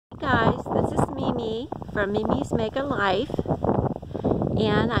Mimi from Mimi's Mega Life,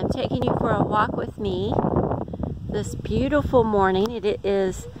 and I'm taking you for a walk with me this beautiful morning. It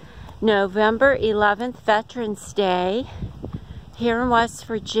is November 11th, Veterans Day, here in West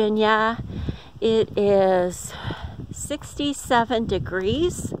Virginia. It is 67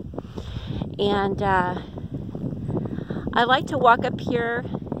 degrees, and I like to walk up here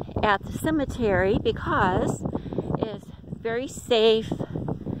at the cemetery because it's very safe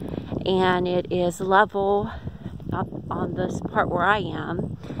and it is level up on this part where I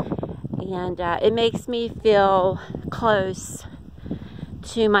am, and it makes me feel close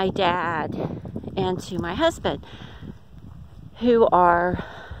to my dad and to my husband, who are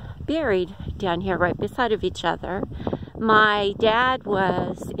buried down here right beside of each other. My dad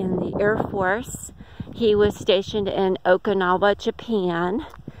was in the Air Force. He was stationed in Okinawa, Japan.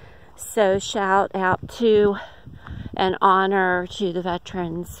 So shout out to and honor to the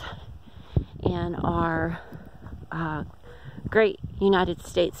veterans and our great United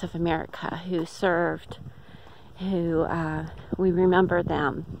States of America who served, who we remember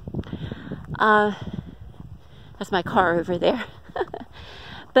them. That's my car over there.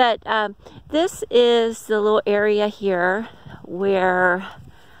 But this is the little area here where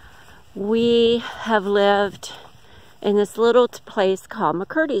we have lived in this little place called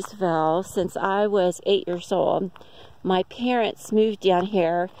Rivesville since I was 8 years old. My parents moved down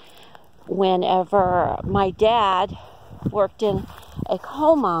here whenever my dad worked in a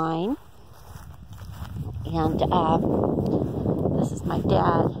coal mine, and this is my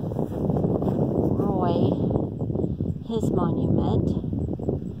dad, Roy, his monument,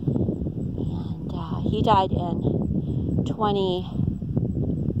 and he died in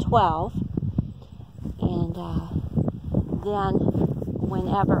 2012, and then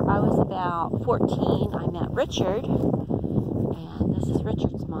whenever I was about 14, I met Richard, and this is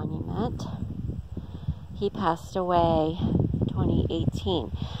Richard's monument. He passed away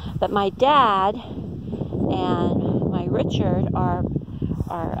 2018. But my dad and my Richard are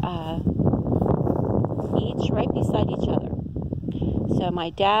each right beside each other. So my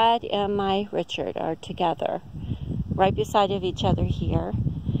dad and my Richard are together, right beside of each other here.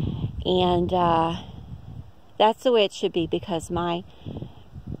 And that's the way it should be, because my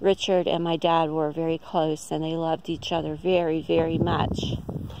Richard and my dad were very close and they loved each other very, very much.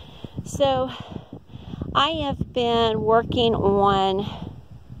 So I have been working on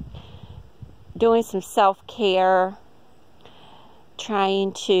doing some self-care,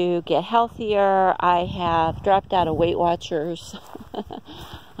 trying to get healthier. I have dropped out of Weight Watchers,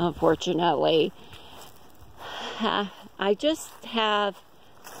 unfortunately. I just have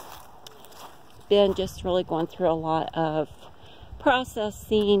been really going through a lot of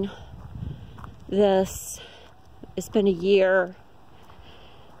processing this. It's been a year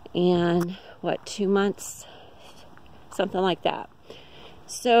and what, 2 months, something like that.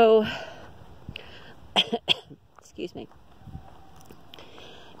 So excuse me.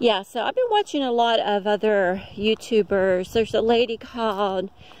 Yeah, so I've been watching a lot of other YouTubers. There's a lady called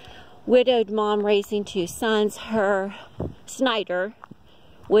Widowed Mom Raising Two Sons, her Snyder,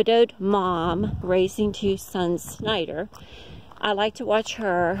 Widowed Mom Raising Two Sons Snyder. I like to watch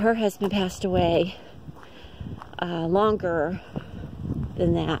her. Her husband passed away longer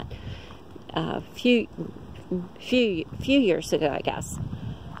than that, a few years ago, I guess.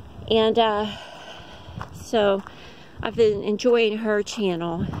 And so I've been enjoying her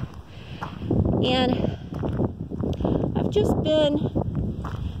channel, and I've just been,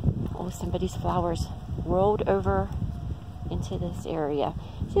 oh, somebody's flowers rolled over into this area.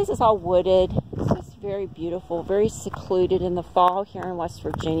 See, this is all wooded. It's just very beautiful, very secluded in the fall here in West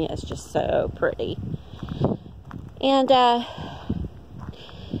Virginia. It's just so pretty. And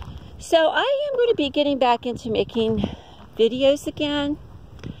so I am going to be getting back into making videos again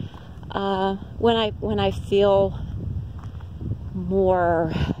when I feel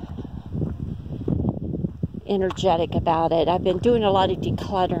more energetic about it. I've been doing a lot of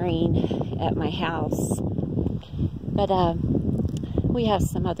decluttering at my house, but we have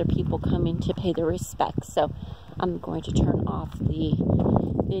some other people coming to pay their respects, so I'm going to turn off the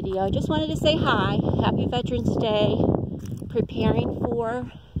video. I just wanted to say hi, happy Veterans Day, preparing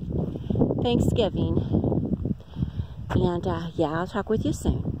for Thanksgiving, and yeah, I'll talk with you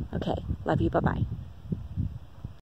soon. Okay, love you, bye-bye.